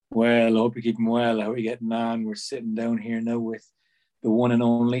Well, I hope you're keeping well. How are you getting on? We're sitting down here now with the one and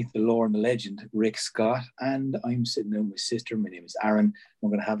only, the lore and the legend, Rick Scott. And I'm sitting down with my sister. My name is Aaron.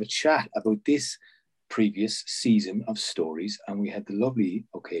 We're going to have a chat about this previous season of stories. And we had the lovely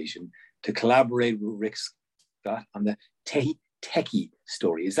occasion to collaborate with Rick Scott on the Tehi Teki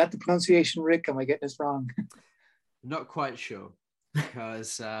story. Is that the pronunciation, Rick? Am I getting this wrong? Not quite sure,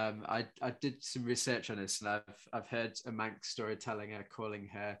 because I did some research on this, and I've heard a Manx storytelling calling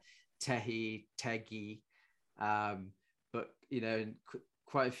her Tehi Tegi, but in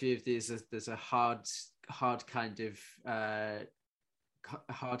quite a few of these there's a hard kind of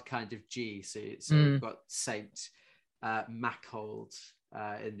G. So we've got Saint Mackhold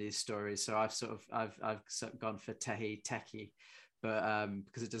in these stories. So I've sort of gone for Tehi Teki, but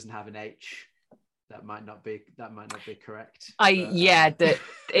because it doesn't have an H. That might not be correct.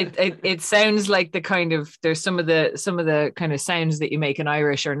 It sounds like the kind of, there's some of the kind of sounds that you make in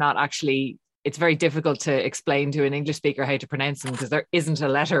Irish are not actually, it's very difficult to explain to an English speaker how to pronounce them because there isn't a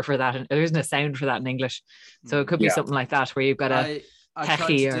letter for that and there isn't a sound for that in English. So it could be something like that where you've got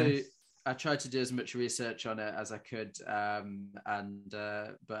I tried to do as much research on it as I could, but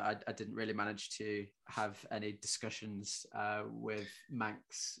I didn't really manage to have any discussions with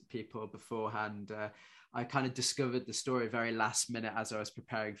Manx people beforehand. I kind of discovered the story very last minute as I was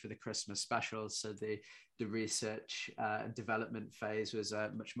preparing for the Christmas special, so the research and development phase was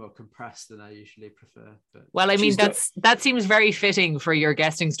much more compressed than I usually prefer. But well, I mean, that seems very fitting for your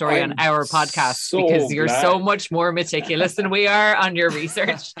guesting story on our podcast, because you're so much more meticulous than we are on your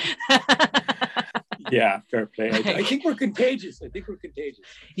research. Yeah, fair play. I think we're contagious.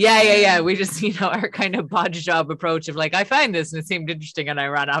 Yeah. We just, our kind of bodge job approach of like, I found this and it seemed interesting and I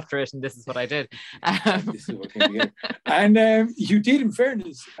ran after it and this is what I did. This is what came together. And you did, in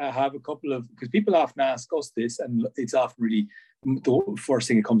fairness, have a couple of, because people often ask us this, and it's often really the first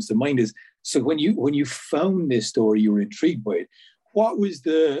thing that comes to mind is, so when you found this story, you were intrigued by it. What was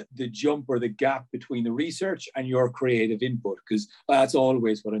the jump or the gap between the research and your creative input? Because that's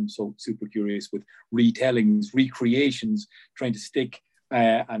always what I'm so super curious with retellings, recreations, trying to stick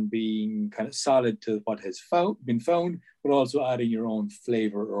and being kind of solid to what has been found, but also adding your own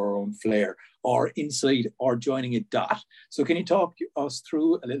flavor or own flair or insight or joining a dot. So can you talk us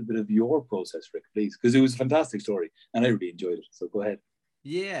through a little bit of your process, Rick, please? Because it was a fantastic story and I really enjoyed it. So go ahead.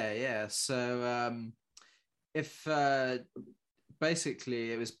 Yeah. So if...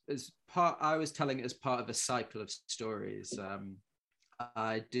 basically, it was as part. I was telling it as part of a cycle of stories.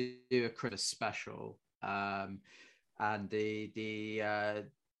 I do a Christmas special, and the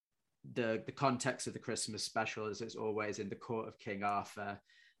context of the Christmas special is it's always in the court of King Arthur,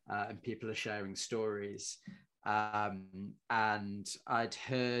 and people are sharing stories. And I'd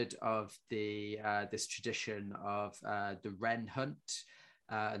heard of this tradition of the wren hunt.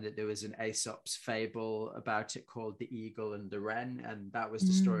 And that there was an Aesop's fable about it called The Eagle and the Wren. And that was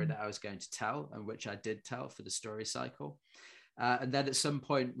the story that I was going to tell, and which I did tell for the story cycle. And then at some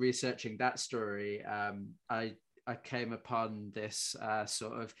point researching that story, I came upon this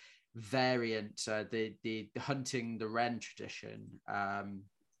sort of variant, the hunting the wren tradition,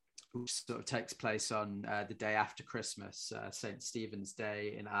 which sort of takes place on the day after Christmas, St. Stephen's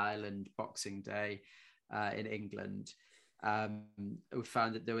Day in Ireland, Boxing Day in England. We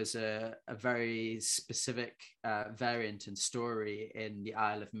found that there was a very specific variant and story in the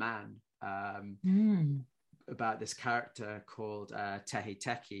Isle of Man about this character called Tehi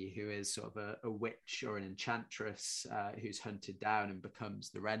Teki, who is sort of a witch or an enchantress who's hunted down and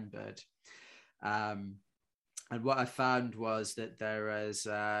becomes the wren bird. And what I found was that there's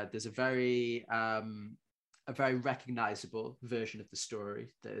a very recognizable version of the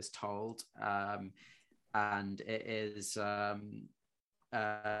story that is told. And it is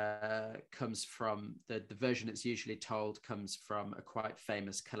comes from the version it's usually told comes from a quite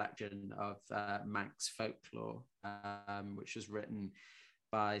famous collection of Manx folklore, which was written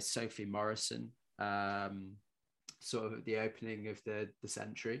by Sophie Morrison, sort of at the opening of the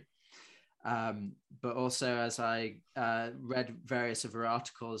century. But also, as I read various other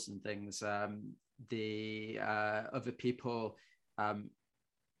articles and things, the other people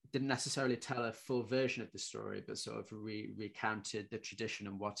didn't necessarily tell a full version of the story, but sort of recounted the tradition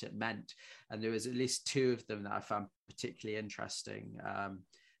and what it meant. And there was at least two of them that I found particularly interesting.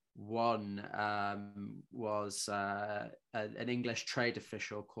 One was an English trade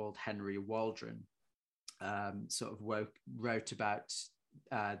official called Henry Waldron, sort of wrote about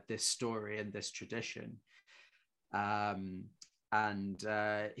this story and this tradition. And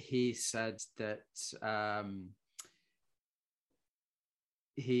he said that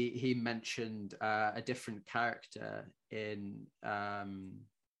he mentioned a different character in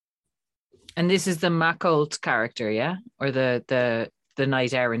And this is the Maccolt character, yeah? Or the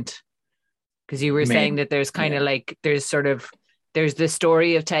knight errant? Because you were saying that there's kind of like, there's the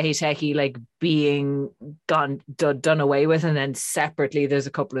story of Tehi Teki like being done away with, and then separately there's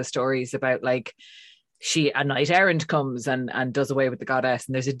a couple of stories about like a knight errant comes and does away with the goddess,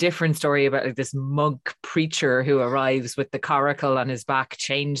 and there's a different story about like this monk preacher who arrives with the coracle on his back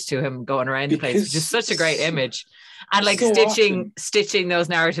chained to him going around the place, which is such a great image, and like so stitching those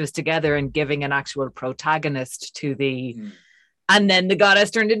narratives together and giving an actual protagonist to the and then the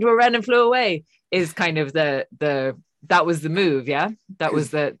goddess turned into a wren and flew away is kind of the that was the move. Yeah, that was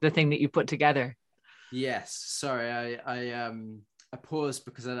the thing that you put together. Yes, sorry, I paused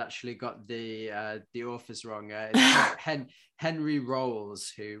because I'd actually got the authors wrong. Henry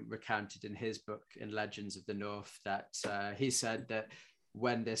Rolls, who recounted in his book in Legends of the North that he said that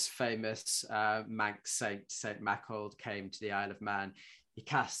when this famous Manx Saint Maccold came to the Isle of Man, he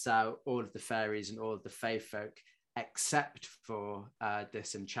casts out all of the fairies and all of the fae folk except for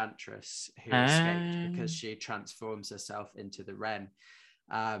this enchantress who escaped because she transforms herself into the wren.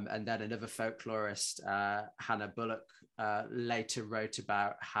 And then another folklorist, Hannah Bullock, later wrote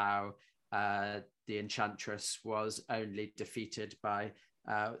about how the enchantress was only defeated by,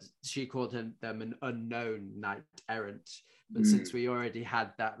 she called them an unknown knight errant. But since we already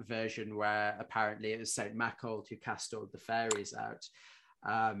had that version where apparently it was Saint Maccold who cast all the fairies out,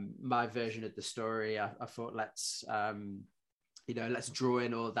 my version of the story, I thought let's draw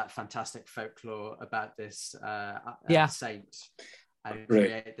in all that fantastic folklore about this saint and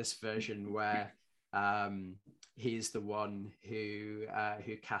create this version where he's the one who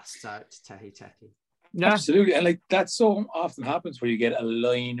casts out Tehi Teki. Yeah. Absolutely. And like that so often happens where you get a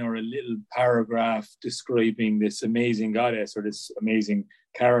line or a little paragraph describing this amazing goddess or this amazing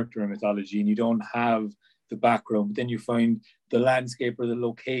character in mythology, and you don't have the background, but then you find the landscape or the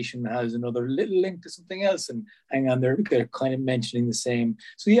location has another little link to something else, and hang on, they're kind of mentioning the same.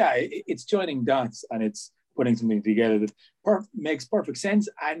 So yeah, it's joining dots and it's putting something together that makes perfect sense,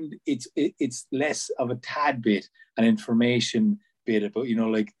 and it's less of a tad bit an information bit about,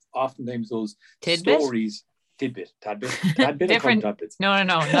 like oftentimes those stories tidbit different tidbits. No,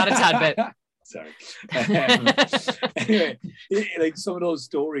 not a tad bit. Sorry. Anyway, like some of those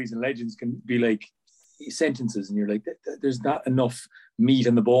stories and legends can be like sentences, and you're like, there's not enough meat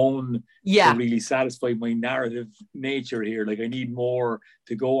on the bone to really satisfy my narrative nature here. Like I need more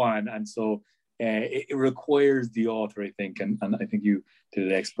to go on, and so it requires the author, I think, and I think you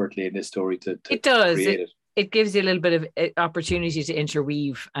did it expertly in this story to it does create it. It gives you a little bit of opportunity to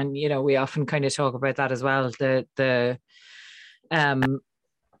interweave, and we often kind of talk about that as well. The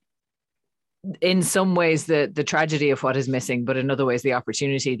in some ways the tragedy of what is missing, but in other ways the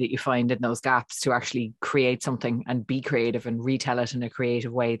opportunity that you find in those gaps to actually create something and be creative and retell it in a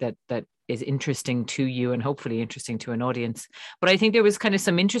creative way that is interesting to you and hopefully interesting to an audience. But I think there was kind of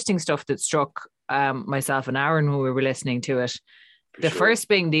some interesting stuff that struck myself and Aaron when we were listening to it. First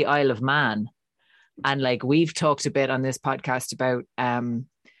being the Isle of Man. And like we've talked a bit on this podcast about Manannán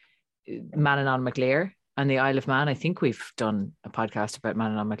Mac Lir and the Isle of Man. I think we've done a podcast about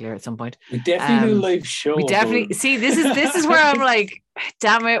Manannán Mac Lir at some point. We definitely do a live show. We definitely see this is where I'm like,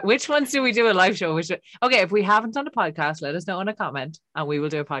 damn it, which ones do we do a live show? Okay, if we haven't done a podcast, let us know in a comment and we will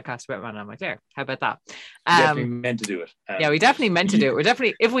do a podcast about Manannán Mac Lir. How about that? Definitely meant to do it. Yeah, we definitely meant to do it. We're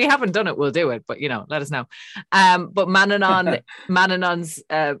definitely, if we haven't done it, we'll do it, but let us know. But Manannán's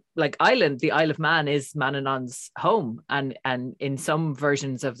like island, the Isle of Man, is Manannán's home, and in some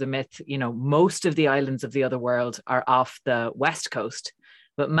versions of the myth, most of the islands of the other world are off the west coast,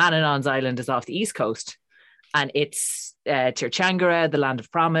 but Manannán's island is off the east coast, and it's Tir Changara, the land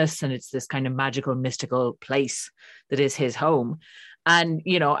of promise, and it's this kind of magical, mystical place that is his home. And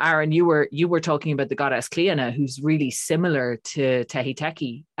Aaron, you were talking about the goddess Cliona, who's really similar to Tehi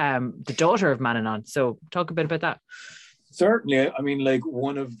Teki, the daughter of Manannán. So talk a bit about that. Certainly. I mean, like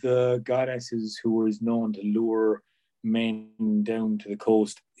one of the goddesses who was known to lure men down to the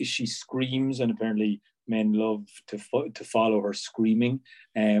coast, she screams, and apparently men love to follow her screaming,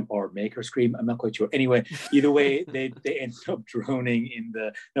 or make her scream. I'm not quite sure. Anyway, either way, they end up drowning in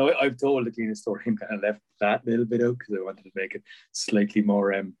the. Now, I've told the Cliona story and kind of left that little bit out because I wanted to make it slightly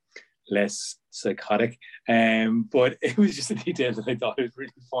more less psychotic. But it was just a detail that I thought was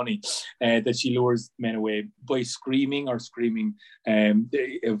really funny, that she lures men away by screaming,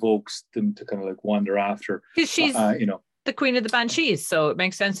 evokes them to kind of like wander after. Because she's the queen of the banshees, so it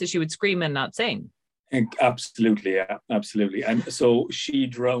makes sense that she would scream and not sing. Absolutely, yeah, absolutely. And so she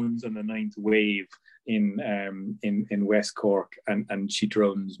drowns on the ninth wave, in West Cork, and she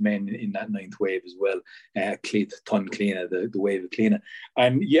drowns men in that ninth wave as well. Ton Kleena, the wave of Kleena,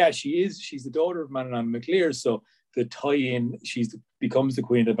 and yeah, she's the daughter of Manannán Mac Lir. So the tie-in, becomes the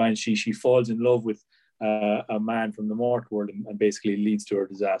Queen of the Banshee. She falls in love with a man from the Mort world, and basically leads to her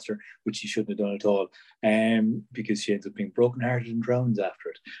disaster, which she shouldn't have done at all, because she ends up being brokenhearted and drowns after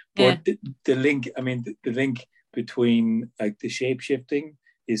it. But the link, I mean, the link between like the shape shifting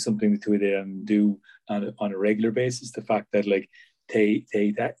is something the two of them do on a regular basis. The fact that like Teki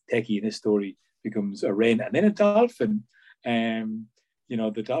in this story becomes a wren and then a dolphin.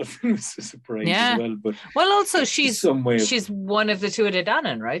 The dolphin was a surprise as well. But also she's one of the Tuatha Dé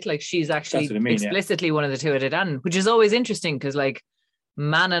Danann, right? Like she's actually explicitly one of the Tuatha Dé Danann, which is always interesting because like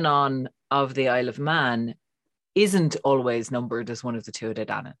Manannán of the Isle of Man isn't always numbered as one of the Tuatha Dé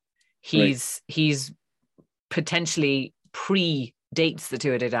Danann. He's potentially predates the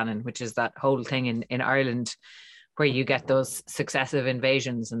Tuatha Dé Danann, which is that whole thing in Ireland where you get those successive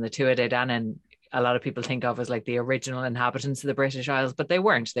invasions, and the Tuatha Dé Danann a lot of people think of as like the original inhabitants of the British Isles, but they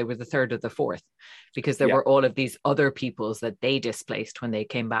weren't. They were the third or the fourth, because there were all of these other peoples that they displaced when they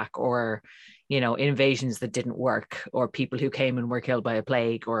came back, or, invasions that didn't work, or people who came and were killed by a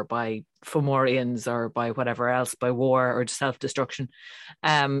plague or by Fomorians or by whatever else, by war or self-destruction.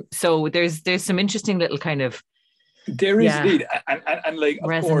 So there's some interesting little kind of there is indeed, and like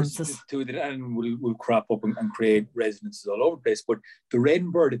of course the two of them will crop up and create resonances all over the place. But the wren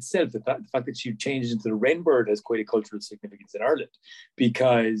bird itself, the fact that she changed into the wren bird has quite a cultural significance in Ireland,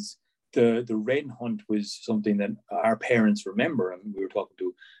 because the wren hunt was something that our parents remember, and we were talking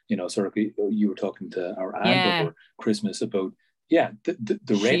to, you were talking to our aunt over Christmas about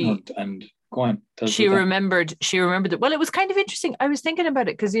the wren hunt. And go on. She remembered that. Well, it was kind of interesting. I was thinking about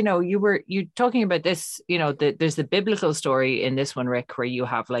it because, you talking about this, there's the biblical story in this one, Rick, where you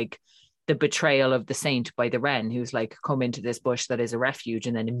have like the betrayal of the saint by the wren, who's like come into this bush that is a refuge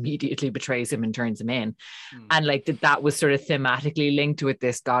and then immediately betrays him and turns him in. And like that was sort of thematically linked with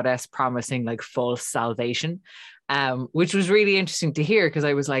this goddess promising like false salvation. Which was really interesting to hear, because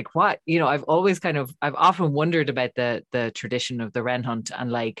I was like, what? I've often wondered about the tradition of the wren hunt,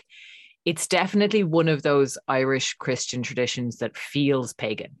 and like, it's definitely one of those Irish Christian traditions that feels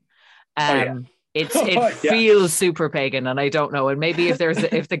pagan. It feels super pagan, and I don't know. And maybe if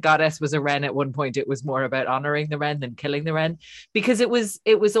the goddess was a wren at one point, it was more about honoring the wren than killing the wren, because it was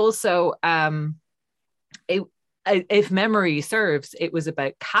also if memory serves, it was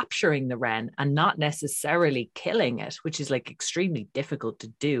about capturing the wren and not necessarily killing it, which is like extremely difficult to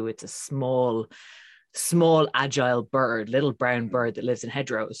do. It's a small agile bird, little brown bird that lives in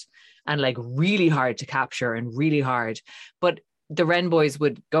hedgerows, and like really hard to capture and really hard. But the wren boys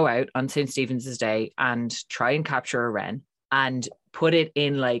would go out on St. Stephen's Day and try and capture a wren and put it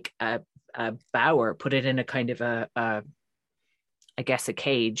in like a bower, put it in a kind of a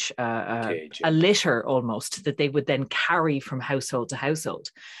cage, a litter almost, that they would then carry from household to household.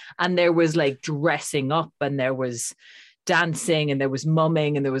 And there was like dressing up, and there was dancing, and there was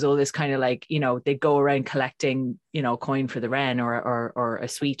mumming, and there was all this kind of like, they go around collecting, coin for the wren or a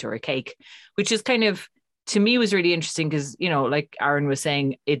sweet or a cake, which is kind of, to me, was really interesting because, like Aaron was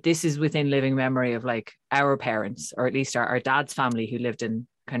saying, this is within living memory of like our parents, or at least our dad's family who lived in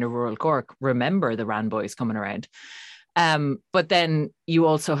kind of rural Cork, remember the wren boys coming around. But then you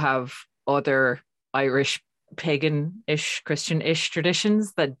also have other Irish pagan-ish, Christian-ish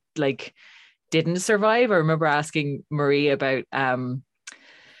traditions that like didn't survive. I remember asking Marie about the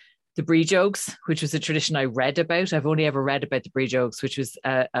Brí Jokes, which was a tradition I read about. I've only ever read about the Brí Jokes, which was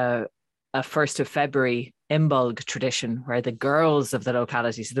a 1st of February Imbolg tradition where the girls of the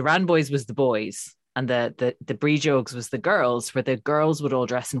locality, so the wren boys was the boys, and the Brí Jokes was the girls, where the girls would all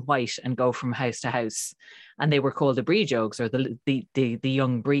dress in white and go from house to house, and they were called the Brí Jokes, or the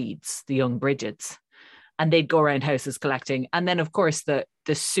young breeds, the young Bridgets, and they'd go around houses collecting. And then of course the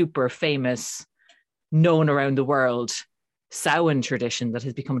super famous, known around the world, Samhain tradition that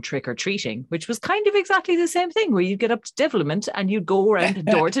has become trick-or-treating, which was kind of exactly the same thing, where you get up to Devilment and you go around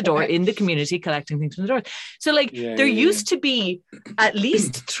door to door in the community collecting things from the door. So like there used to be at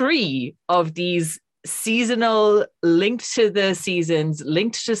least 3 of these seasonal, linked to the seasons,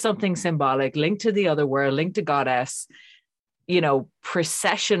 linked to something symbolic, linked to the other world, linked to goddess,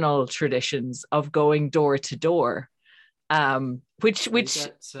 processional traditions of going door to door, which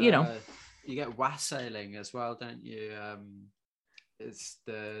you get wassailing as well, don't you? It's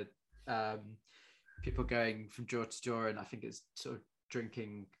the people going from door to door, and I think it's sort of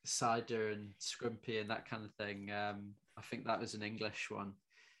drinking cider and scrumpy and that kind of thing. I think that was an English one.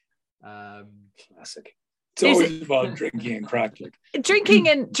 Classic. It's always about drinking and crack, like drinking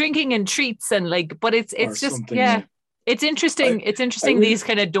and treats and like, but it's just yeah. It's interesting. It's interesting these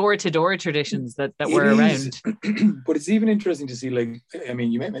kind of door-to-door traditions that were around. But it's even interesting to see, like, I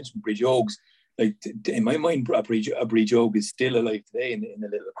mean, you might mention bridge oaks. Like in my mind, a bridge oak is still alive today in the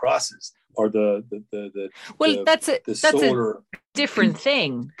little crosses or that's solar. A different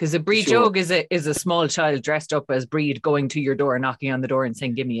thing, because a bridge oak is a small child dressed up as Breed going to your door, knocking on the door and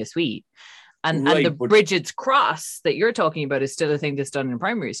saying, "Give me a sweet." And the Bridget's Cross that you're talking about is still a thing that's done in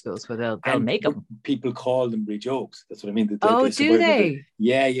primary schools where they'll make them. People call them bridge oaks. That's what I mean. Do they?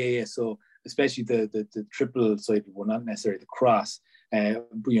 Yeah. So especially the triple sided one, not necessarily the cross. They're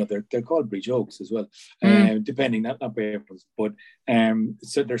called bridge oaks as well, depending not by everyone's, but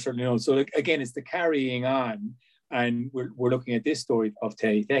so they're certainly so. Like, again, it's the carrying on, and we're looking at this story of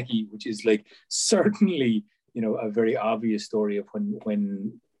Te Teki, which is like certainly a very obvious story of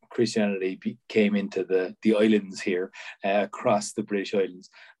when Christianity came into the islands here, across the British Islands,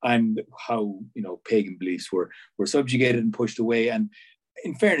 and how pagan beliefs were subjugated and pushed away. And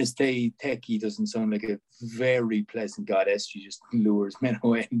in fairness, Te Teki doesn't sound like a very pleasant goddess. She just lures men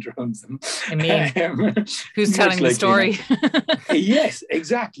away and drowns them. I mean, who's telling the story? Yes,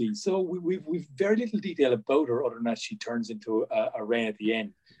 exactly. So we've very little detail about her other than that she turns into a wren at the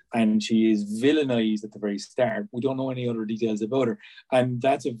end. And she is villainized at the very start. We don't know any other details about her. And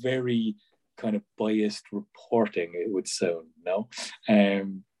that's a very kind of biased reporting, it would sound, no?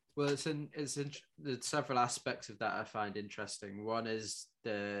 Well, there's several aspects of that I find interesting. One is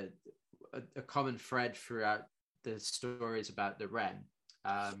a common thread throughout the stories about the wren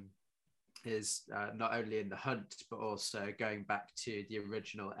is not only in the hunt, but also going back to the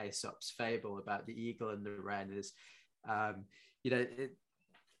original Aesop's fable about the eagle and the wren is,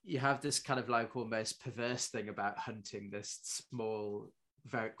 you have this kind of like almost perverse thing about hunting this small,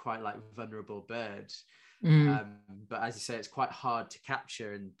 quite like vulnerable bird. But as you say, it's quite hard to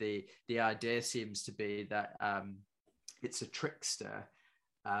capture, and the idea seems to be that it's a trickster,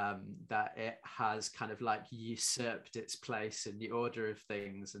 that it has kind of like usurped its place in the order of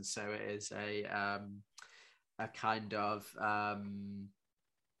things, and so it is a kind of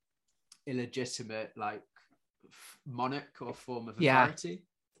illegitimate like monarch or form of authority.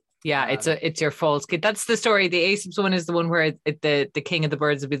 Yeah, it's your false kid. That's the story. The Aesop's one is the one where the king of the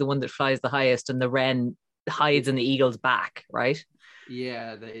birds would be the one that flies the highest, and the wren hides in the eagle's back, right?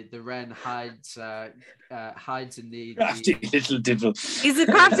 Yeah, the wren hides in the crafty little devil. He's a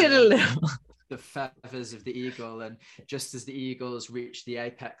crafty little the feathers of the eagle, and just as the eagle's reached the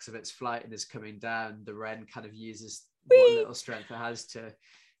apex of its flight and is coming down, the wren kind of uses what little strength it has to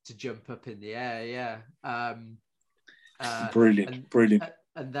jump up in the air. Brilliant.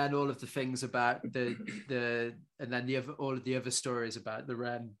 And then all of the things about all of the other stories about the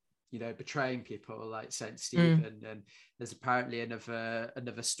wren, betraying people like Saint Stephen. And there's apparently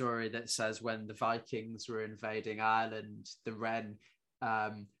another story that says when the Vikings were invading Ireland, the wren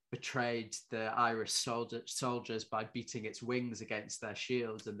betrayed the Irish soldiers by beating its wings against their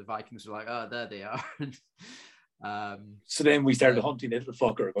shields, and the Vikings were like, "Oh, there they are." So then we started hunting little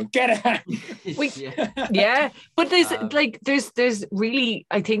fucker, going, "Get it!" But there's really,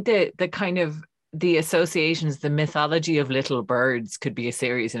 I think the kind of the associations, the mythology of little birds could be a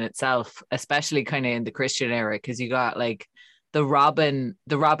series in itself, especially kind of in the Christian era, because you got like the robin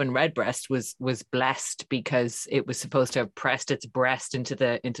redbreast was blessed because it was supposed to have pressed its breast into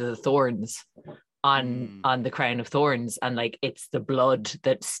the thorns on the crown of thorns, and like it's the blood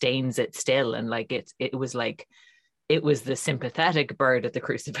that stains it still, and like it was like it was the sympathetic bird at the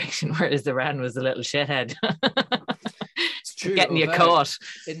crucifixion, whereas the wren was the little shithead. It's true. Getting you caught.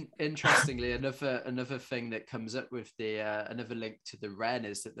 Interestingly, another thing that comes up with another link to the wren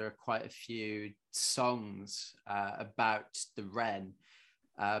is that there are quite a few songs about the wren,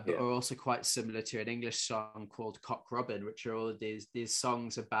 but are also quite similar to an English song called Cock Robin, which are all of these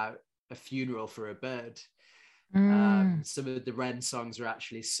songs about a funeral for a bird. Some of the wren songs are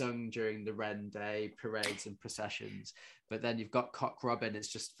actually sung during the Wren Day parades and processions, but then you've got Cock Robin. It's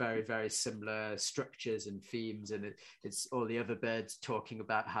just very, very similar structures and themes, and it's all the other birds talking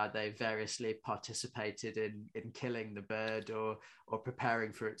about how they variously participated in killing the bird or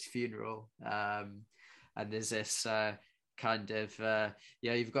preparing for its funeral. And there's this kind of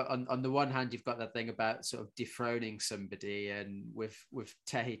you've got on the one hand you've got that thing about sort of dethroning somebody, and with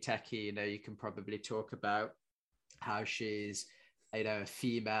Te Teki, you can probably talk about how she's a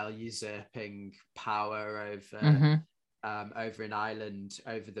female usurping power over over an island,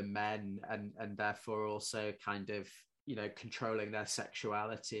 over the men, and therefore also kind of controlling their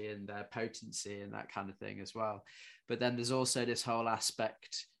sexuality and their potency and that kind of thing as well. But then there's also this whole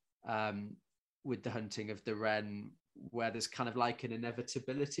aspect with the hunting of the wren, where there's kind of like an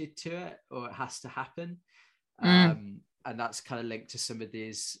inevitability to it, or it has to happen. And that's kind of linked to some of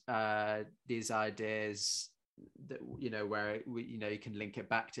these ideas that, you know, where you can link it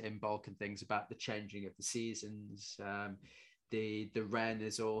back to Imbolc and things about the changing of the seasons. The wren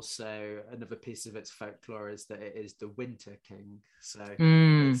is also another piece of its folklore, is that it is the winter king, so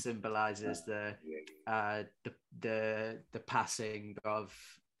it symbolizes the passing of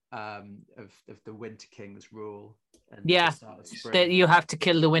the winter king's rule. And that you have to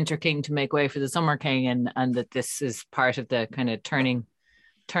kill the winter king to make way for the summer king, and that this is part of the kind of turning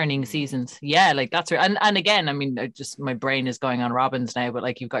seasons. Yeah, like that's right. And again, I mean, just my brain is going on robins now, but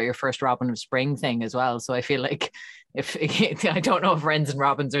like you've got your first robin of spring thing as well. So I feel like if I don't know if wrens and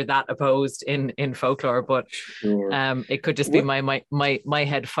robins are that opposed in folklore, but it could just be my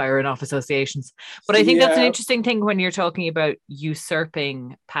head firing off associations. But I think that's an interesting thing when you're talking about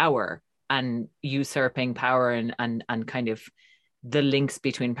usurping power and kind of the links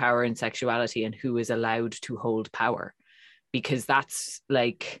between power and sexuality and who is allowed to hold power. Because that's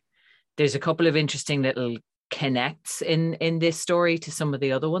like, there's a couple of interesting little connects in this story to some of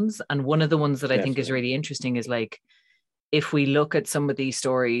the other ones. And one of the ones that I think is really interesting is like, if we look at some of these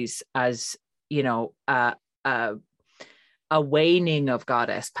stories as, you know, a waning of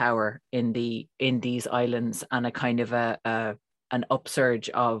goddess power in these islands, and a kind of an upsurge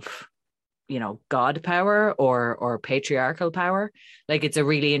of, you know, god power or patriarchal power. Like, it's a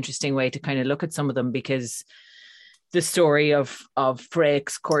really interesting way to kind of look at some of them, because the story of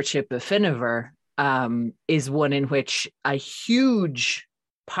Freya's courtship of Finnever is one in which a huge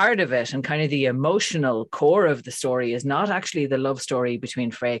part of it, and kind of the emotional core of the story, is not actually the love story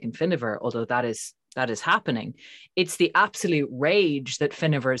between Freya and Finnever, although that is happening. It's the absolute rage that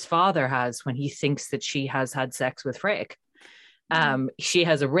Finnever's father has when he thinks that she has had sex with Freya. She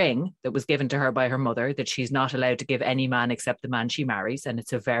has a ring that was given to her by her mother that she's not allowed to give any man except the man she marries, and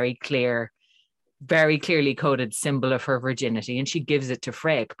it's a very clearly coded symbol of her virginity, and she gives it to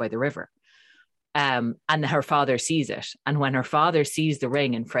Freyk by the river. And her father sees it. And when her father sees the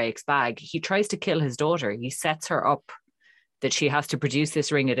ring in Freyk's bag, he tries to kill his daughter. He sets her up that she has to produce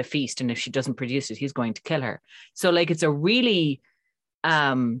this ring at a feast, and if she doesn't produce it, he's going to kill her. So like, it's a really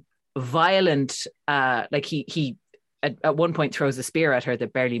violent, like he at one point throws a spear at her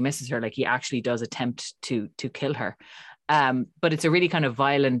that barely misses her. Like, he actually does attempt to kill her. But it's a really kind of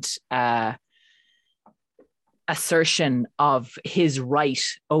violent assertion of his right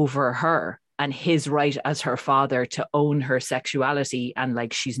over her, and his right as her father to own her sexuality, and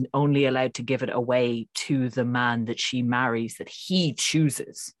like, she's only allowed to give it away to the man that she marries, that he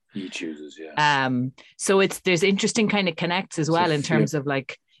chooses. So there's interesting kind of connects as well in terms of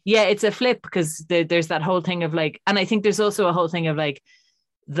like, it's a flip, because there's that whole thing of like, and I think there's also a whole thing of like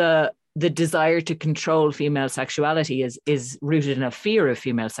the desire to control female sexuality is rooted in a fear of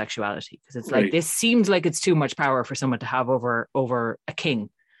female sexuality, because it's like, this seems like it's too much power for someone to have over a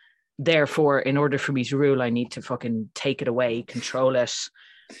king. Therefore, in order for me to rule, I need to fucking take it away, control it,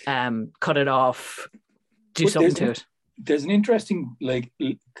 cut it off, do something to it. There's an interesting like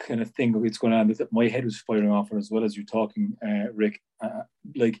kind of thing that's going on that my head was firing off on as well as you're talking, Rick.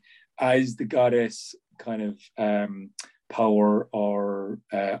 Like, as the goddess kind of power or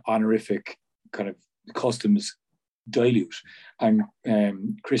honorific kind of customs dilute and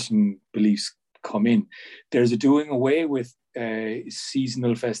Christian beliefs come in, there's a doing away with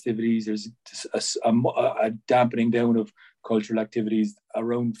seasonal festivities. There's a dampening down of cultural activities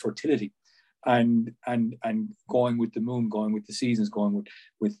around fertility, and going with the moon, going with the seasons, going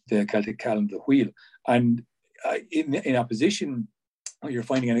with the Celtic calendar wheel. And in opposition, what you're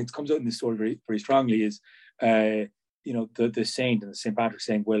finding, and it comes out in the story very, very strongly, is you know, the saint and the St. Patrick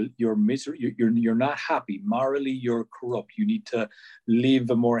saying, well, you're not happy morally, you're corrupt, you need to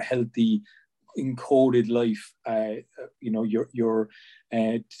live a more healthy, encoded life, you know, you're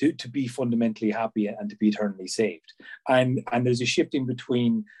to be fundamentally happy and to be eternally saved. And there's a shifting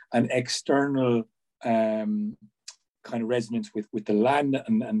between an external kind of resonance with the land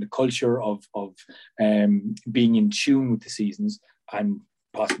and the culture of being in tune with the seasons and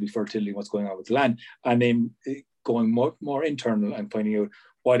possibly fertility, what's going on with the land, and then going more internal and finding out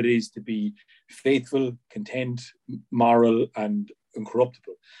what it is to be faithful, content, moral, and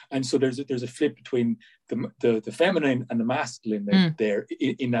incorruptible. And so there's a flip between the feminine and the masculine there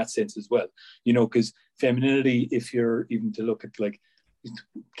in that sense as well, you know, because femininity, if you're even to look at like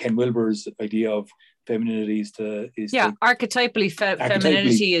Ken Wilber's idea of femininity archetypally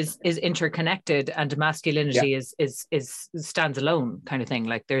femininity is interconnected, and masculinity is stands alone kind of thing.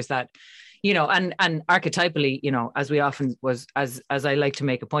 Like, there's that, you know, and archetypally, you know, as we often as I like to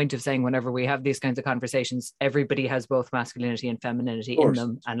make a point of saying, whenever we have these kinds of conversations, everybody has both masculinity and femininity in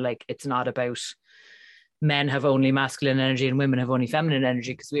them, and like it's not about men have only masculine energy and women have only feminine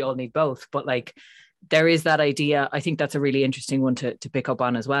energy, because we all need both. But like there is that idea, I think that's a really interesting one to pick up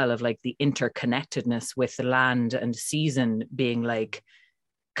on as well, of like the interconnectedness with the land and season being like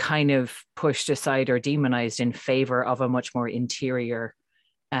kind of pushed aside or demonized in favor of a much more interior,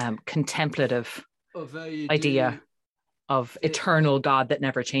 contemplative idea of eternal God that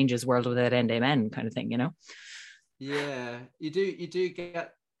never changes, world without end, amen kind of thing, you know? Yeah, you do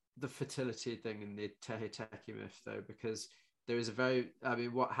get the fertility thing in the Tehi Teki myth, though, because there is a very, I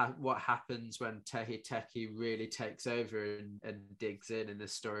mean, what happens when Tehi Teki really takes over and digs in the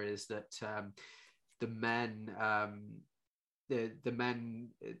story is that the men, the men,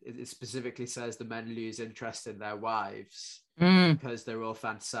 it specifically says the men lose interest in their wives because they're all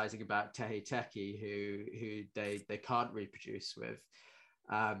fantasizing about Tehi Teki, who they can't reproduce with.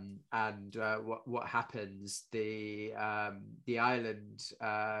 And what happens? The island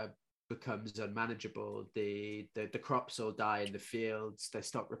becomes unmanageable. The crops all die in the fields. They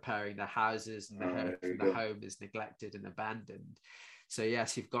stop repairing their houses, and the home is neglected and abandoned. So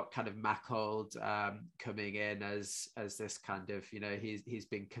yes, you've got kind of Machold coming in as this kind of, you know, he's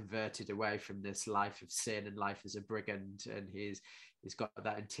been converted away from this life of sin and life as a brigand, and he's got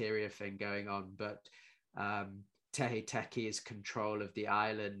that interior thing going on. But Tehi Teki's control of the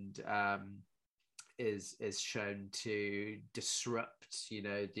island is shown to disrupt, you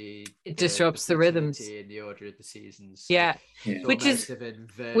know, it disrupts the rhythms in the order of the seasons. So which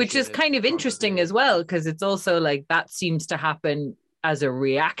is kind of interesting as well, because it's also like that seems to happen as a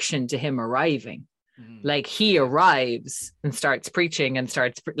reaction to him arriving. Like he arrives and starts preaching and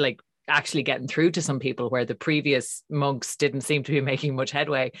starts like actually getting through to some people where the previous monks didn't seem to be making much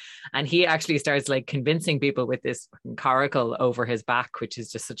headway, and he actually starts like convincing people with this coracle over his back, which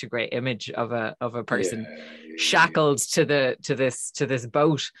is just such a great image of a person shackled to this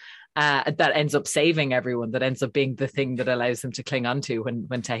boat that ends up saving everyone, that ends up being the thing that allows them to cling onto when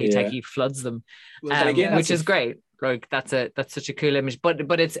Tehi Teki floods them, which is great. Like that's such a cool image,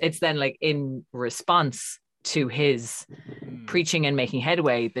 but it's then like in response to his preaching and making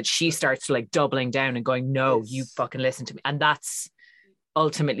headway that she starts like doubling down and going, no, you fucking listen to me. And that's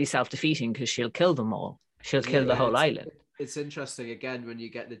ultimately self-defeating, because she'll kill them all. She'll kill the whole island. It's interesting again when you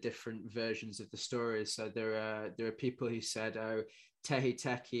get the different versions of the stories. So there are people who said, oh, Tehi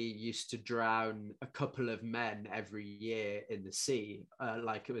Teki used to drown a couple of men every year in the sea,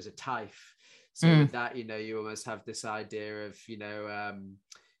 like it was a tithe. So with that, you know, you almost have this idea of, you know,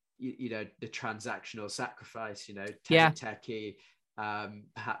 the transactional sacrifice, you know, Tehi Teki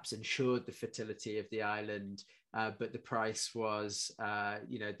perhaps ensured the fertility of the island, but the price was,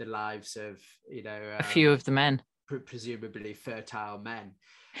 you know, the lives of, you know, a few of the men, presumably fertile men.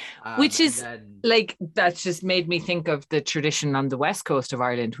 Which is like, that's just made me think of the tradition on the west coast of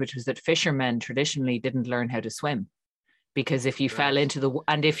Ireland, which was that fishermen traditionally didn't learn how to swim. Because if you fell into the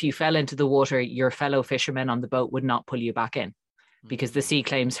water, your fellow fishermen on the boat would not pull you back in, because the sea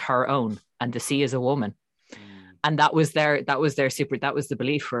claims her own, and the sea is a woman. And that was the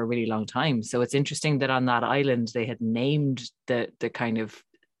belief for a really long time. So it's interesting that on that island they had named the kind of,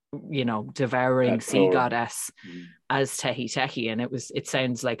 you know, devouring sea goddess as Tehi Teki, and it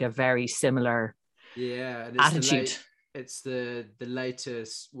sounds like a very similar attitude. It's the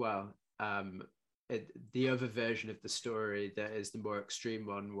latest, well, the other version of the story that is the more extreme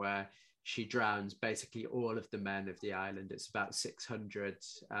one, where she drowns basically all of the men of the island. It's about 600,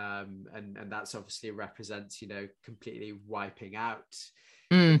 and that's obviously represents, you know, completely wiping out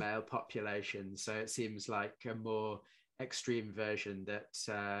the male population. So it seems like a more extreme version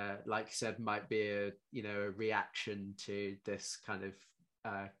that, like you said, might be a reaction to this kind of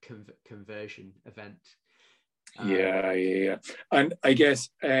conversion event. And I guess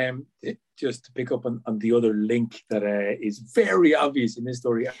just to pick up on the other link that is very obvious in this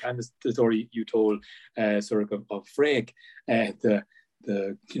story and the story you told, sort of Freyk, the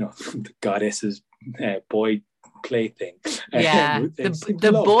the goddess's boy plaything.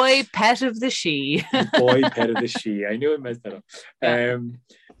 The boy pet of the she. Boy pet of the she. I knew I messed that up.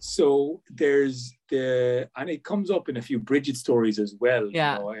 So there's and it comes up in a few Bridget stories as well.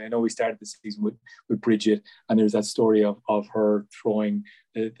 Yeah. I know we started the season with Bridget, and there's that story of her throwing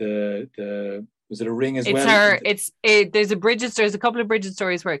the was it a ring as well? There's a couple of Bridget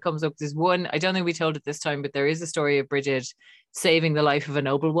stories where it comes up. There's one, I don't think we told it this time, but there is a story of Bridget saving the life of a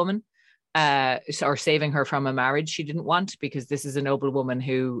noblewoman, or saving her from a marriage she didn't want, because this is a noblewoman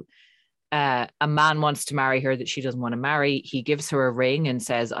who a man wants to marry her that she doesn't want to marry. He gives her a ring and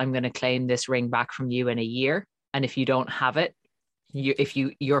says, I'm going to claim this ring back from you in a year. And if you don't have it,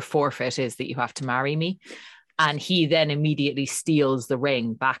 your forfeit is that you have to marry me. And he then immediately steals the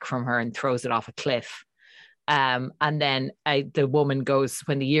ring back from her and throws it off a cliff. And then the woman goes,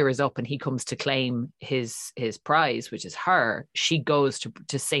 when the year is up and he comes to claim his prize, which is her, she goes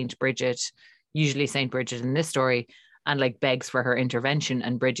to Saint Bridget, usually Saint Bridget in this story, and like begs for her intervention.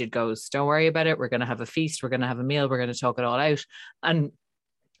 And Bridget goes, don't worry about it. We're going to have a feast. We're going to have a meal. We're going to talk it all out. And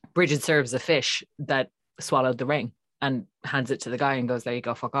Bridget serves a fish that swallowed the ring and hands it to the guy and goes, there you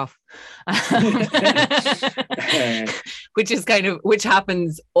go, fuck off. which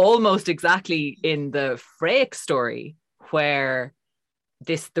happens almost exactly in the Freyk story, where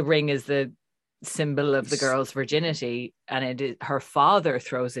the ring is the symbol of the girl's virginity, and her father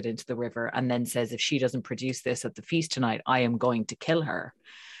throws it into the river and then says, if she doesn't produce this at the feast tonight, I am going to kill her.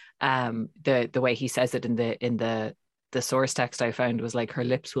 The way he says it in the source text I found was like, her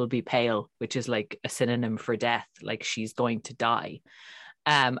lips will be pale, which is like a synonym for death, like she's going to die.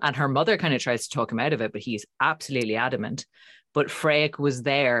 And her mother kind of tries to talk him out of it, but he's absolutely adamant. But Freyk was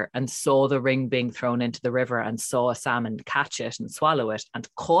there and saw the ring being thrown into the river and saw a salmon catch it and swallow it, and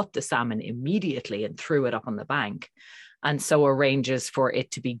caught the salmon immediately and threw it up on the bank. And so arranges for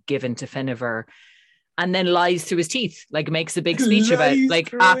it to be given to Finnever, and then lies through his teeth, like makes a big speech about it,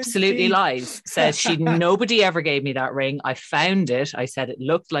 like absolutely lies, says nobody ever gave me that ring. I found it. I said it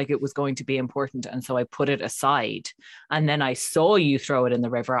looked like it was going to be important. And so I put it aside. And then I saw you throw it in the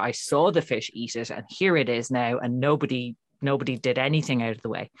river. I saw the fish eat it. And here it is now. And nobody did anything out of the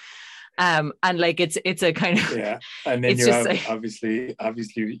way. And like, it's a kind of, yeah. And then you're like, obviously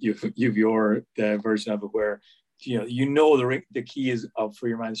you've your version of it where, the key is up for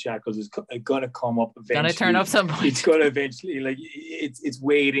your man's shackles is going to come up eventually. Going to turn up some point. It's going to eventually, like, it's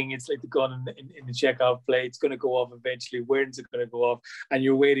waiting. It's like the gun in the Chekhov play. It's going to go off eventually. When's it going to go off? And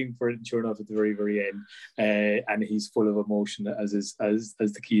you're waiting for it. And sure enough, at the very, very end, and he's full of emotion as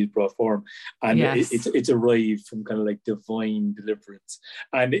the key is brought for him, and yes. it's arrived from kind of like divine deliverance,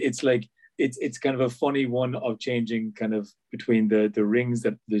 and it's like. It's kind of a funny one of changing kind of between the rings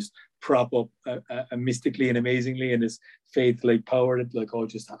that there's prop up mystically and amazingly, and this faith-like power that like all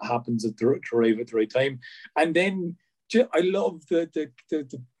just happens to arrive at the right time. And then I love the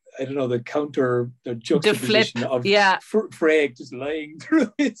I don't know, the juxtaposition of Freyk just lying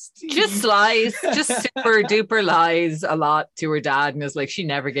through his teeth. Just lies, just super duper lies a lot to her dad, and is like, she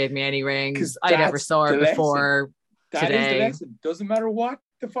never gave me any rings. I never saw her before. That today. Is the lesson. Doesn't matter what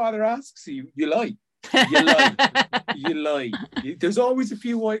the father asks you, you lie. You lie. There's always a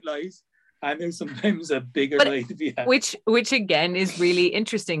few white lies, and there's sometimes a bigger lie to be had. Which again is really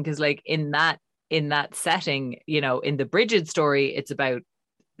interesting, because like in that setting, in the Bridget story, it's about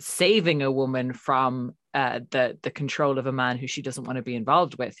saving a woman from the control of a man who she doesn't want to be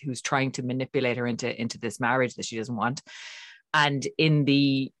involved with, who's trying to manipulate her into this marriage that she doesn't want. And in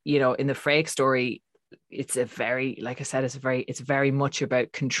the Freyk story, it's a very, like I said, it's very much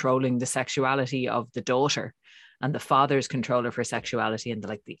about controlling the sexuality of the daughter, and the father's control of her sexuality, and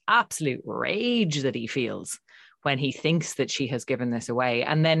the absolute rage that he feels when he thinks that she has given this away.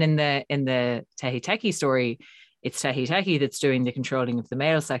 And then in the Tehi Teki story, it's Tehi Teki that's doing the controlling of the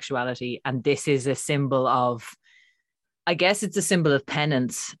male sexuality, and this is a symbol of, I guess it's a symbol of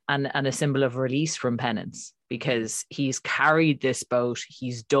penance and a symbol of release from penance, because he's carried this boat,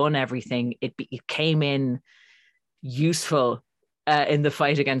 he's done everything. It came in useful in the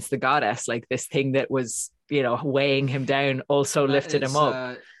fight against the goddess, like this thing that was, weighing him down also lifted him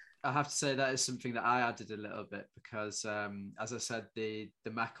up. I have to say that is something that I added a little bit, because as I said, the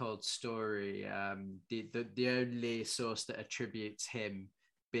Machold story, the only source that attributes him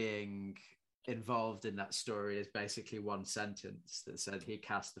being involved in that story is basically one sentence that said he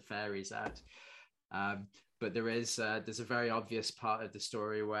cast the fairies out. But there's a very obvious part of the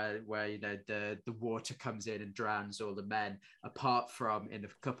story where the water comes in and drowns all the men, apart from in a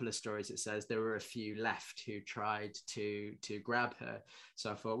couple of stories it says there were a few left who tried to grab her.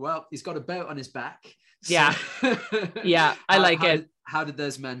 So I thought, well, he's got a boat on his back. So yeah, I like it. How did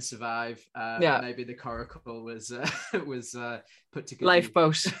those men survive? Maybe the coracle was put together.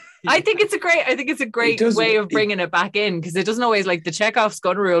 Lifeboat. I think it's a great way of bringing it back in, because it doesn't always, like the Chekhov's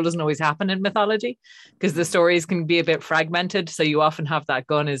gun rule doesn't always happen in mythology, because the stories can be a bit fragmented. So you often have that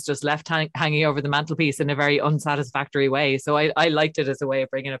gun is just left hanging over the mantelpiece in a very unsatisfactory way. So I liked it as a way of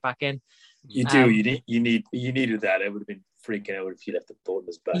bringing it back in. You do. You needed that. It would have been freaking out if you left the boat in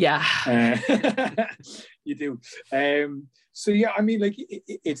his back. Yeah. You do. So yeah, I mean, like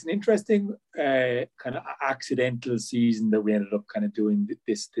it's an interesting kind of accidental season that we ended up kind of doing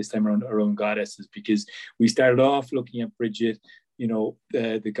this time around our own goddesses, because we started off looking at Bridget, you know,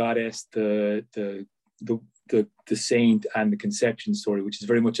 the goddess, the saint, and the conception story, which is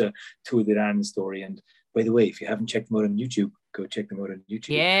very much a Tuatha Dé Danann story. And by the way, if you haven't checked them out on YouTube, go check them out on YouTube.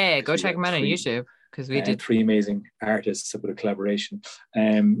 Yeah, go check them out on YouTube, because we did 3 amazing artists with a collaboration.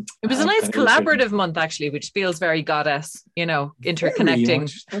 It was a nice collaborative month, actually, which feels very goddess, you know,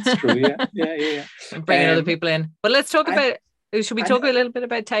 interconnecting. That's true. Yeah. And bringing other people in. But let's talk about. Should we talk a little bit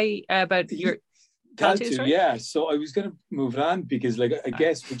about your Taltu? Yeah. So I was going to move on, because, like, I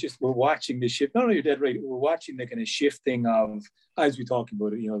guess we're watching the shift. No, you're dead right. We're watching the kind of shifting of, as we talking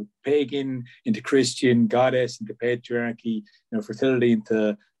about it, you know, pagan into Christian, goddess into patriarchy, you know, fertility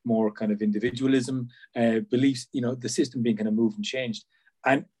into more kind of individualism, beliefs, you know, the system being kind of moved and changed.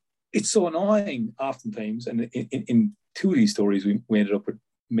 And it's so annoying oftentimes. And in 2D stories, we ended up with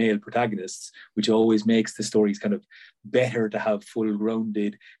male protagonists, which always makes the stories kind of better to have full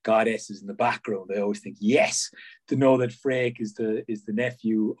grounded goddesses in the background. I always think, yes, to know that Freyk is the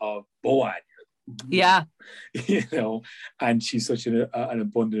nephew of Boan. Yeah. You know, and she's such an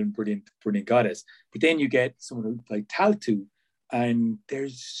abundant and brilliant goddess. But then you get someone like Taltu, and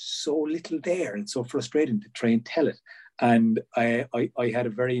there's so little there, and it's so frustrating to try and tell it. And I had a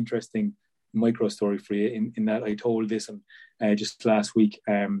very interesting micro story for you in that I told this just last week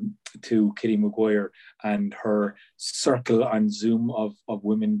to Kitty Maguire and her circle on Zoom of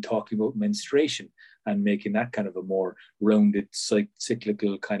women talking about menstruation and making that kind of a more rounded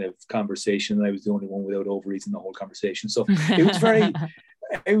cyclical kind of conversation. I was the only one without ovaries in the whole conversation. So it was very...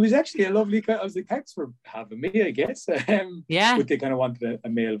 It was actually a lovely. I was like, thanks for having me, I guess. Yeah. But they kind of wanted a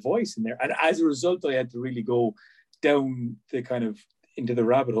male voice in there, and as a result, I had to really go down the kind of into the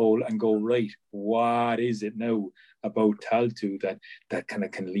rabbit hole and go, right, what is it now about Taltu that kind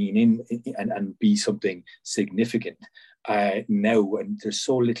of can lean in and be something significant now? And there's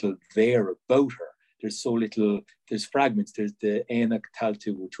so little there about her. There's so little. There's fragments. There's the Éanach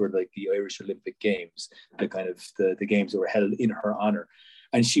Taltu, which were like the Irish Olympic Games, the kind of the games that were held in her honor.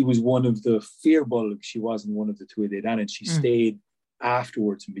 And she was one of the Fíorbolg. She wasn't one of the Tuatha Dé Danann. She stayed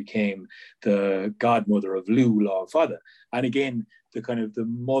afterwards and became the godmother of Lugh, Lá Fada. And again, the kind of the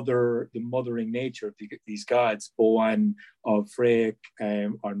mothering nature of these gods, Boan of Freyk,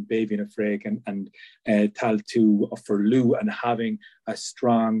 and Béibhinn of Freyk, and Taltu for Lugh, and having a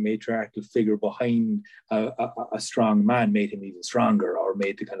strong matriarchal figure behind a strong man made him even stronger, or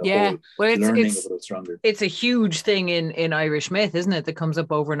made the kind of whole learning of it stronger. It's a huge thing in Irish myth, isn't it? That comes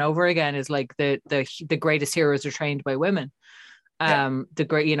up over and over again, is like the greatest heroes are trained by women. The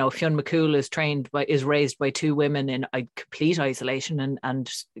great, you know, Fionn McCool is raised by 2 women in complete isolation,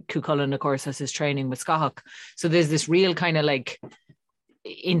 and Cuchulainn, of course, has his training with Scahach. So there's this real kind of like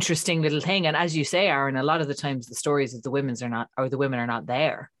interesting little thing. And as you say, Aaron, a lot of the times the stories of the women are not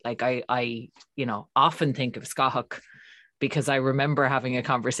there. Like I you know, often think of Scahach, because I remember having a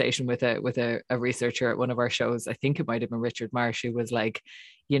conversation with a researcher at one of our shows. I think it might have been Richard Marsh, who was like,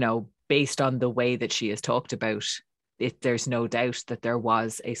 you know, based on the way that she is talked about, there's no doubt that there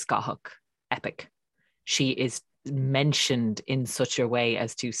was a Scahach epic. She is mentioned in such a way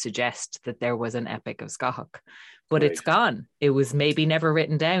as to suggest that there was an epic of Scahach, but It's gone. It was maybe never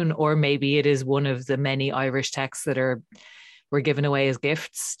written down, or maybe it is one of the many Irish texts that were given away as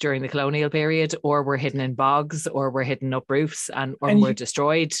gifts during the colonial period, or were hidden in bogs, or were hidden up roofs and were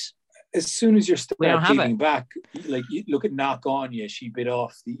destroyed. As soon as you're peeling back, like you look at Knock On You, she bit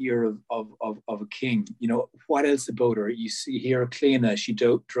off the ear of a king. You know, what else about her? You see here, Cleana, she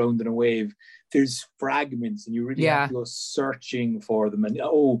drowned in a wave. There's fragments, and you really have to go searching for them. And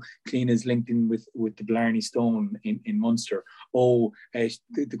Cleana is linked in with the Blarney Stone in Munster.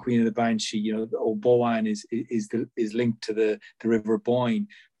 The Queen of the Banshee. You know, Boan is linked to the River Boyne.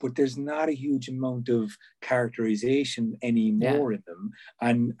 But there's not a huge amount of characterization anymore in them,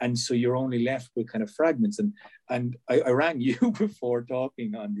 and so you're only left with kind of fragments. And I rang you before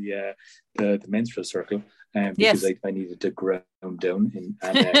talking on the menstrual circle, because I needed to ground down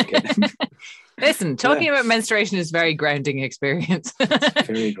Listen, talking about menstruation is a very grounding experience.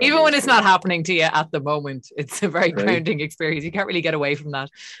 Even when it's not happening to you at the moment, it's a very grounding experience. You can't really get away from that.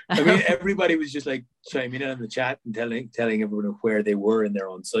 I mean, everybody was just like chiming in on the chat and telling everyone where they were in their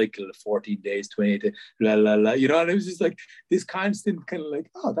own cycle of 14 days, 28, la la la. You know, and it was just like this constant kind of like,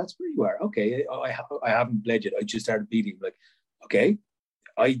 oh, that's where you are. Okay, I haven't bled yet. I just started bleeding. Like, okay,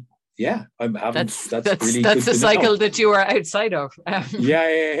 Yeah, I'm having that's really that's good the to know. cycle that you are outside of.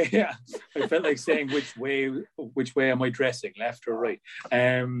 Yeah. I felt like saying which way am I dressing, left or right?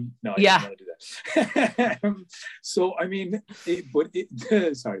 No, I didn't want to do that. So I mean,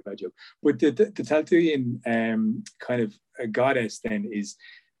 sorry, bad joke. But the Talthuian kind of goddess then is,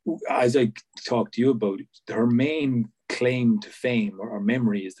 as I talked to you about, her main claim to fame or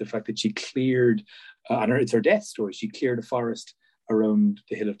memory is the fact that she cleared, and it's her death story. She cleared a forest around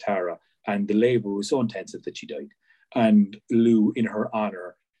the hill of Tara, and the labour was so intensive that she died. And Lugh, in her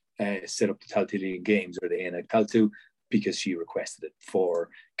honour, set up the Talthuian Games, or the Éanna Calthu, because she requested it for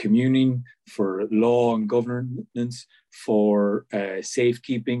communing, for law and governance, for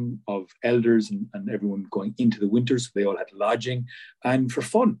safekeeping of elders and everyone going into the winter, so they all had lodging, and for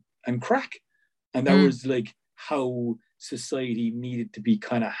fun and crack. And that was like how society needed to be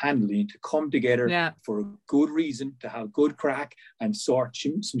kind of handling, to come together for a good reason, to have good crack and sort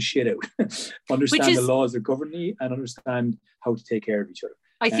some shit out. Understand the laws that govern you and understand how to take care of each other.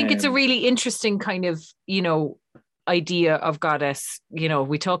 I think it's a really interesting kind of, idea of goddess.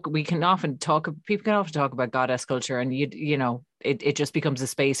 People can often talk about goddess culture, and it just becomes a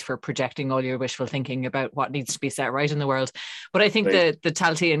space for projecting all your wishful thinking about what needs to be set right in the world. But I think the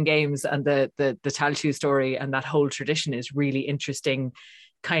Talthuian Games and the Taltu story and that whole tradition is really interesting,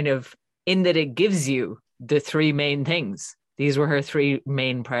 kind of in that it gives you the three main things. These were her three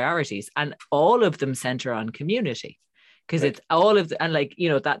main priorities, and all of them center on community. Because it's all of and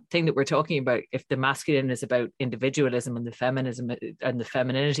that thing that we're talking about, if the masculine is about individualism and the feminism and the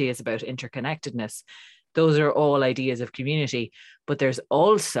femininity is about interconnectedness, those are all ideas of community. But there's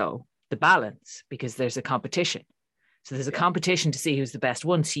also the balance, because there's a competition. So there's a competition to see who's the best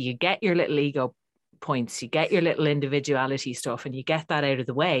one. So you get your little ego points, you get your little individuality stuff, and you get that out of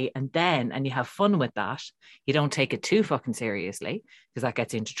the way, and you have fun with that. You don't take it too fucking seriously, because that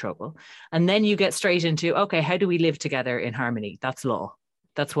gets into trouble. And then you get straight into, okay, how do we live together in harmony? That's law.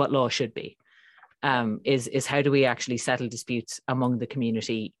 That's what law should be. Is how do we actually settle disputes among the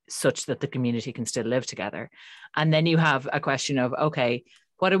community such that the community can still live together? And then you have a question of, okay,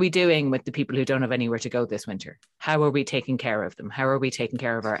 what are we doing with the people who don't have anywhere to go this winter? How are we taking care of them? How are we taking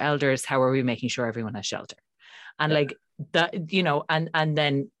care of our elders? How are we making sure everyone has shelter? And like that, and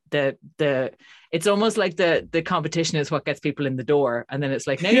then the it's almost like the competition is what gets people in the door, and then it's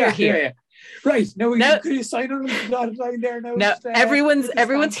like, now you're here. Right. No, could you sign on the dotted line there now? Now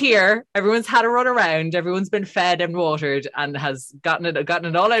everyone's here, everyone's had a run around, everyone's been fed and watered and has gotten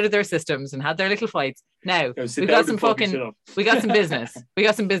it all out of their systems and had their little fights. Now we got some business. We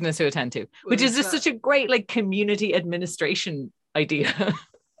got some business to attend to, which is just such a great like community administration idea.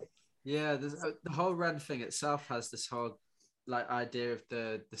 Yeah, the whole Wren thing itself has this whole like idea of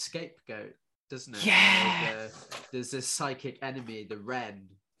the scapegoat, doesn't it? Yeah. There's this psychic enemy, the Wren,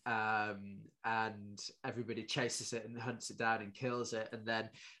 and everybody chases it and hunts it down and kills it, and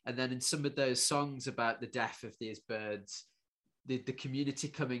then in some of those songs about the death of these birds, the community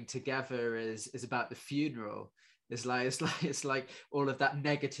coming together is about the funeral. It's like all of that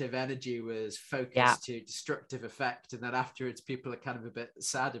negative energy was focused to destructive effect, and then afterwards people are kind of a bit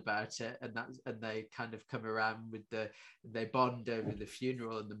sad about it, and they kind of come around with they bond over the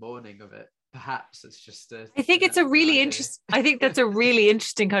funeral and the mourning of it. Perhaps it's just I think it's a really interesting. I think that's a really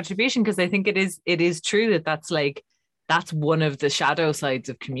interesting contribution, because I think it is true that's one of the shadow sides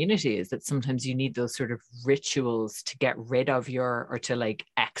of community, is that sometimes you need those sort of rituals to get rid of or to like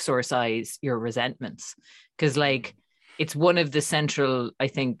exorcise your resentments. Because like it's one of the central, I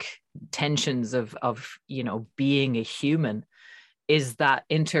think, tensions of being a human, is that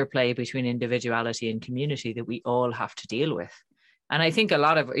interplay between individuality and community that we all have to deal with. And I think a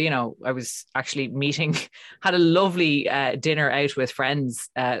lot of, I was actually had a lovely dinner out with friends,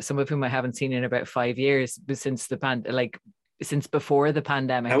 some of whom I haven't seen in about 5 years since since before the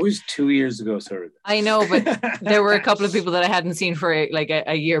pandemic. That was 2 years ago, sorry. I know, but there were a couple of people that I hadn't seen for like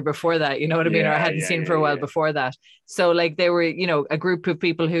a year before that, you know what I mean? Or I hadn't seen for a while before that. So like they were, a group of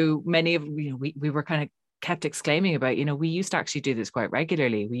people who many of, we were kind of kept exclaiming about, we used to actually do this quite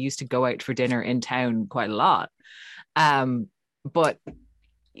regularly. We used to go out for dinner in town quite a lot. But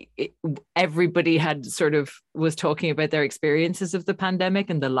everybody had sort of was talking about their experiences of the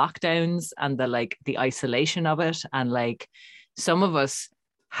pandemic and the lockdowns and the isolation of it. And like some of us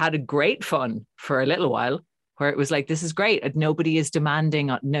had a great fun for a little while, where it was like, this is great. Nobody is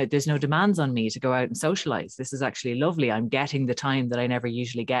demanding. No, there's no demands on me to go out and socialize. This is actually lovely. I'm getting the time that I never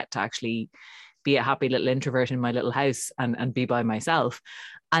usually get to actually be a happy little introvert in my little house and be by myself.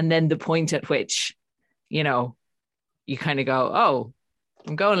 And then the point at which, you kind of go, oh,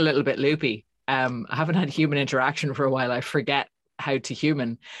 I'm going a little bit loopy. I haven't had human interaction for a while. I forget how to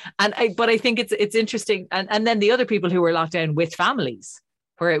human. But I think it's interesting. And then the other people who were locked down with families,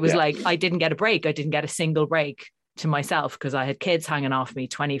 where it was like, I didn't get a break. I didn't get a single break to myself because I had kids hanging off me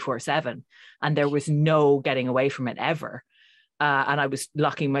 24/7, and there was no getting away from it ever. And I was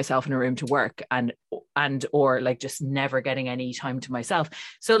locking myself in a room to work or like just never getting any time to myself.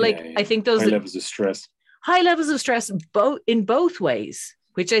 So like, I think those high levels of stress, in both ways,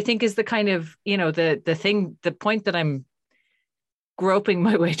 which I think is the kind of, the point that I'm groping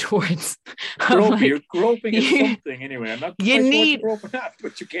my way towards. You're groping at something anyway. I'm not quite sure what you're groping at,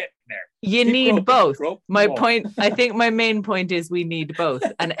 but you're getting there. You need both. My point, I think my main point is we need both.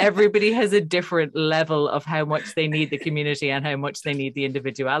 And everybody has a different level of how much they need the community and how much they need the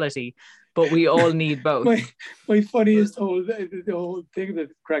individuality. But we all need both. My funniest the whole thing that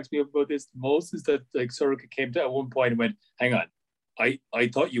cracks me up about this the most is that like Sorcha came to at one point and went, hang on. I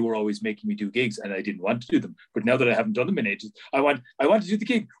thought you were always making me do gigs and I didn't want to do them. But now that I haven't done them in ages, I want to do the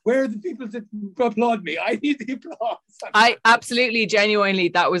gig. Where are the people that applaud me? I need the applause. I absolutely, genuinely,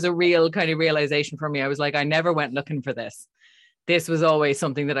 that was a real kind of realization for me. I was like, I never went looking for this. This was always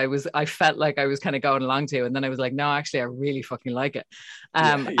something that I felt like I was kind of going along to. And then I was like, no, actually, I really fucking like it.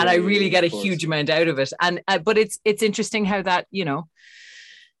 And I really get a huge amount out of it. And, but it's interesting how that,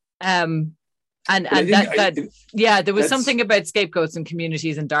 there was something about scapegoats and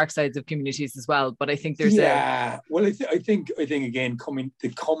communities and dark sides of communities as well. But I think there's I think again coming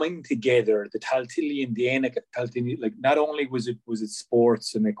together, the Tailteann, the Éanna Tailteann, like not only was it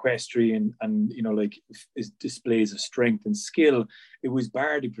sports and equestrian and like displays of strength and skill, it was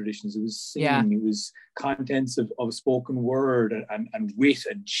bardic traditions, it was singing, it was contents of spoken word and wit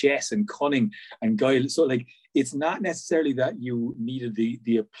and chess and cunning and guile. So like, it's not necessarily that you needed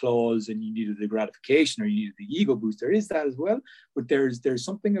the applause and you needed the gratification or you needed the ego boost. There is that as well, but there's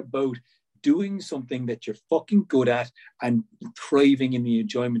something about doing something that you're fucking good at and thriving in the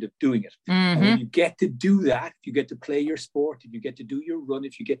enjoyment of doing it. Mm-hmm. And when you get to do that, if you get to play your sport, if you get to do your run,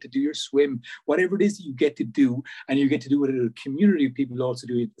 if you get to do your swim, whatever it is that you get to do, and you get to do it in a community of people also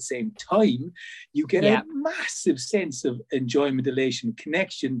do it at the same time, you get a massive sense of enjoyment, elation,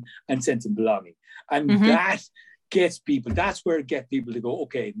 connection, and sense of belonging. And that gets people, that's where it gets people to go,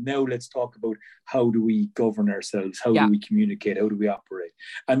 okay, now let's talk about how do we govern ourselves? How do we communicate? How do we operate?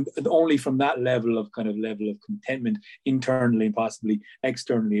 And only from that level of contentment internally and possibly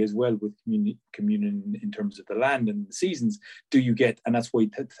externally as well with communion in terms of the land and the seasons do you get, and that's why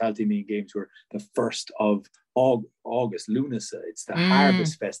the Tailteann Games were the 1st of August, Lunasa. It's the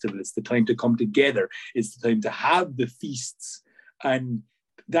harvest festival. It's the time to come together. It's the time to have the feasts. And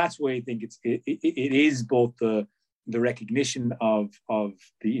that's why I think it is both the recognition of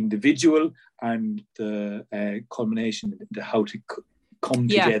the individual and the culmination into how to come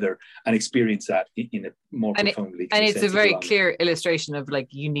together and experience that in a more profoundly. And it's a very clear illustration of like,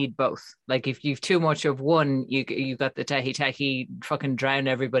 you need both. Like if you've too much of one, you got the tehi fucking drown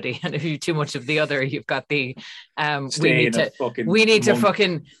everybody. And if you've too much of the other, you've got the we need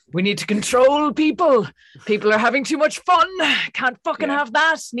to control people. People are having too much fun. Can't fucking have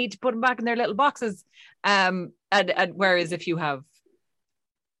that. Need to put them back in their little boxes. And whereas if you have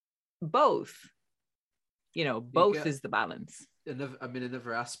both, both is the balance.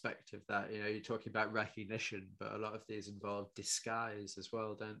 Another aspect of that, you're talking about recognition, but a lot of these involve disguise as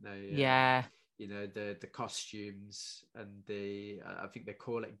well, don't they? The costumes and I think they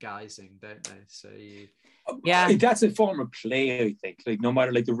call it guising, don't they? So that's a form of play, I think. Like no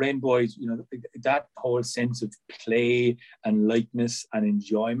matter like the Rainbows, that whole sense of play and lightness and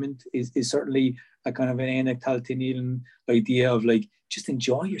enjoyment is certainly a kind of an Éanna Tailteann idea of like just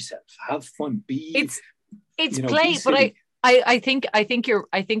enjoy yourself, have fun, it's play, but I think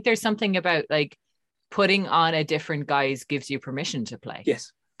there's something about like putting on a different guise gives you permission to play.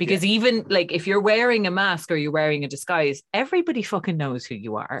 Yes. Because even like if you're wearing a mask or you're wearing a disguise, everybody fucking knows who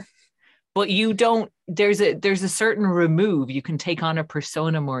you are. But you don't, there's a certain remove. You can take on a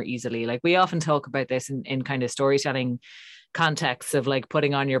persona more easily. Like we often talk about this in kind of storytelling contexts of like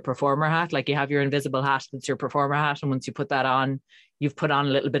putting on your performer hat. Like you have your invisible hat, that's your performer hat. And once you put that on, you've put on a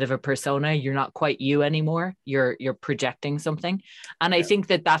little bit of a persona. You're not quite you anymore. You're projecting something. And I think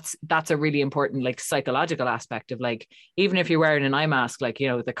that's a really important like psychological aspect of like, even if you're wearing an eye mask, like,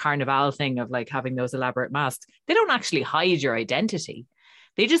 the Carnival thing of like having those elaborate masks, they don't actually hide your identity.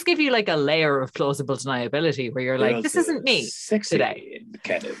 They just give you like a layer of plausible deniability where you're like, this isn't me today.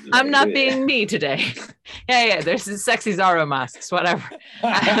 Kind of I'm not being me today. There's sexy Zorro masks, whatever.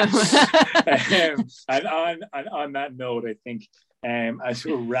 And on that note, I think as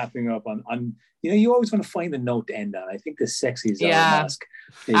we're wrapping up on you always want to find the note to end on. I think the sexy Zara mask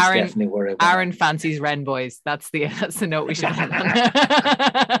is definitely where I want. Aaron fancies Ren boys. That's the note we should end on.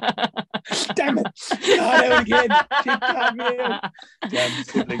 Damn it! Not out again. She got me out. Damn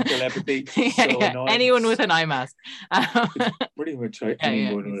sibling telepathy. So anyone with an eye mask. Pretty much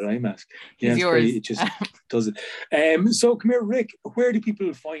anyone with an eye mask. Yeah, yours. It just does it. So come here, Rick. Where do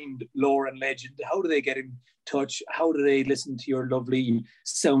people find Lore and Legend? How do they get in touch? How do they listen to your lovely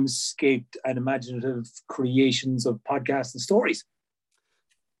soundscape and imaginative creations of podcasts and stories?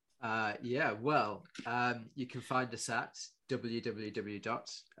 You can find us at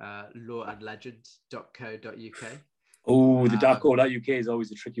www.loreandlegend.co.uk. Oh, the .co.uk is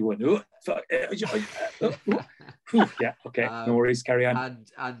always a tricky one. Yeah, okay, no worries, carry on.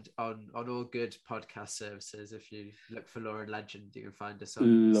 And on all good podcast services, if you look for Lore and Legend, you can find us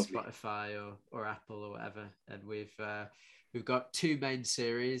on Spotify or Apple or whatever. And we've got two main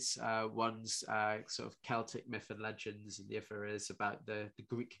series. One's sort of Celtic myth and legends, and the other is about the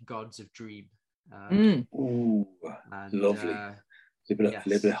Greek gods of dream. Lovely. A little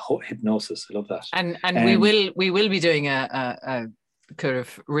bit of hypnosis. I love that. And we will be doing a kind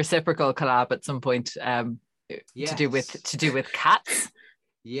of reciprocal collab at some point to do with cats.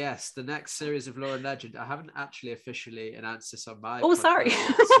 Yes, the next series of Lore and Legend. I haven't actually officially announced this on my. Oh, sorry.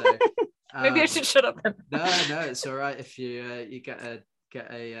 So, maybe I should shut up then. No, it's all right if you get a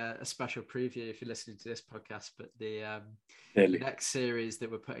special preview if you're listening to this podcast. But the next series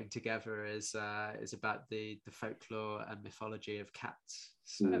that we're putting together is about the folklore and mythology of cats.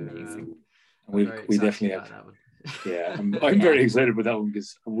 So, amazing. We definitely have that one. Yeah, I'm very excited about that one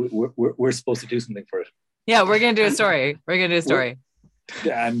because we're supposed to do something for it. Yeah, we're gonna do a story.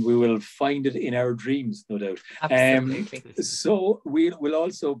 And we will find it in our dreams, no doubt. Absolutely. So we'll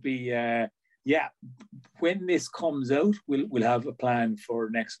also be when this comes out, we'll have a plan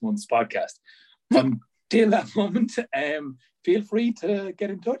for next month's podcast. Until that moment, feel free to get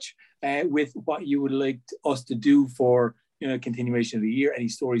in touch with what you would like us to do for continuation of the year. Any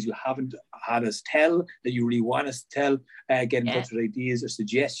stories you haven't had us tell that you really want us to tell, get in touch with ideas or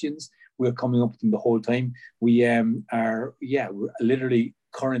suggestions. We're coming up with them the whole time. We we're literally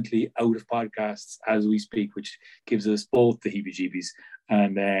currently out of podcasts as we speak, which gives us both the heebie-jeebies,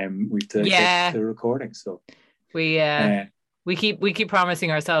 and we have to get the recording. So we keep promising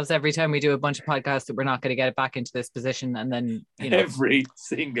ourselves every time we do a bunch of podcasts that we're not going to get it back into this position, and then every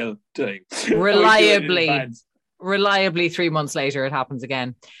single time reliably 3 months later it happens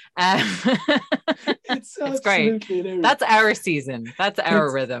again. It's great. That's our season, that's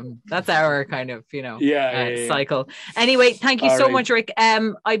our rhythm, that's our kind of cycle. Anyway, thank you so much, Rick.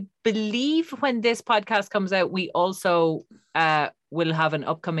 I believe when this podcast comes out, we also will have an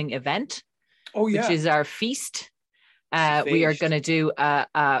upcoming event, which is our feast. We are going to do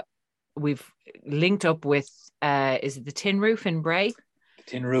we've linked up with is it the Tin Roof in Bray? The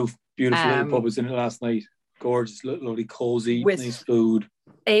Tin Roof, beautiful little pub. Was in it last night. Gorgeous, lovely, cozy, nice food.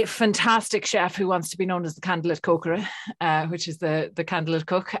 A fantastic chef who wants to be known as the Candlelit Cookery, which is the Candlelit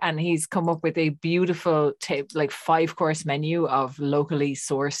Cook, and he's come up with a beautiful 5-course menu of locally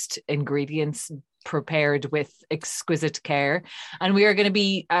sourced ingredients prepared with exquisite care. And we are going to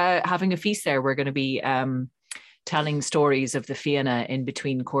be having a feast there. We're going to be telling stories of the Fianna in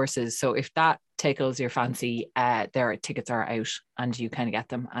between courses. So if that tickles your fancy, tickets are out and you can get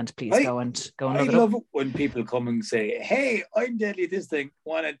them, and please go and look it up. I love it when people come and say, hey, I'm deadly at this thing,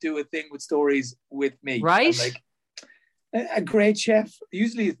 want to do a thing with stories with me, right? I'm like, a great chef,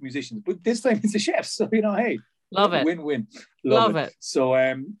 usually it's musicians, but this time it's a chef, so hey, love it, win-win. Love it. So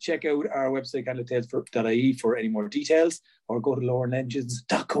check out our website candletales.ie for any more details, or go to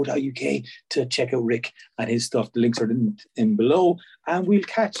loreandlegends.co.uk to check out Rick and his stuff. The links are in below, and we'll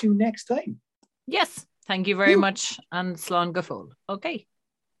catch you next time. Yes, thank you very much, and slán go fóill. Okay.